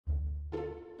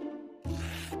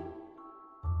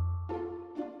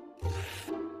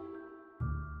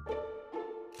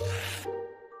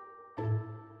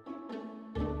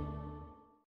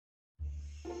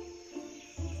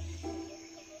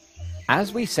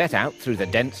As we set out through the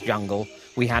dense jungle,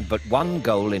 we had but one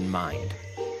goal in mind: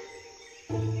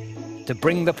 to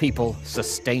bring the people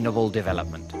sustainable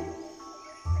development.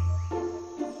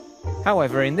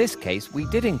 However, in this case, we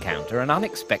did encounter an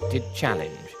unexpected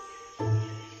challenge.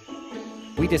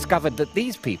 We discovered that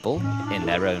these people, in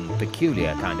their own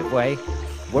peculiar kind of way,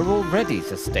 were already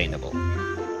sustainable.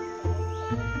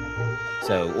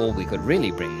 So all we could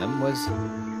really bring them was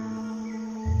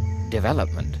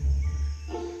development.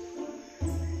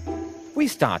 We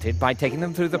started by taking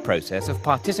them through the process of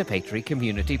participatory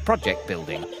community project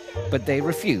building, but they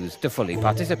refused to fully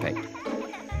participate.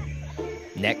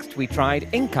 Next, we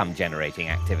tried income-generating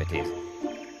activities,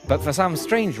 but for some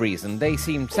strange reason, they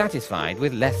seemed satisfied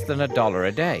with less than $1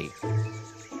 a day.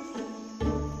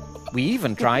 We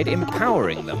even tried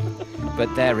empowering them,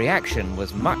 but their reaction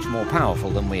was much more powerful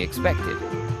than we expected.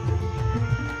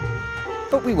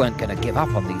 But we weren't going to give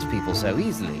up on these people so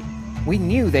easily. We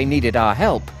knew they needed our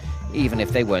help, even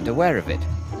if they weren't aware of it.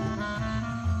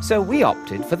 So we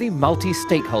opted for the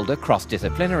multi-stakeholder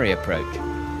cross-disciplinary approach.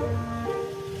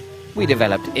 We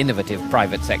developed innovative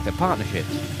private sector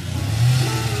partnerships.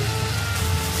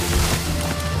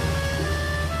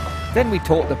 Then we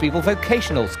taught the people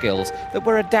vocational skills that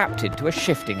were adapted to a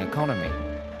shifting economy.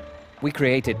 We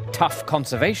created tough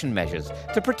conservation measures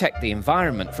to protect the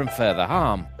environment from further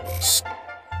harm.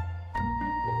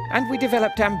 And we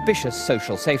developed ambitious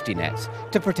social safety nets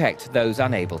to protect those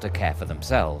unable to care for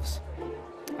themselves.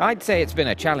 I'd say it's been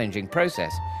a challenging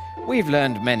process. We've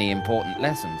learned many important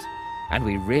lessons, and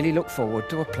we really look forward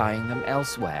to applying them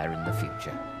elsewhere in the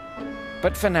future.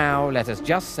 But for now, let us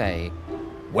just say,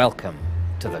 welcome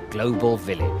to the global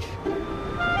village.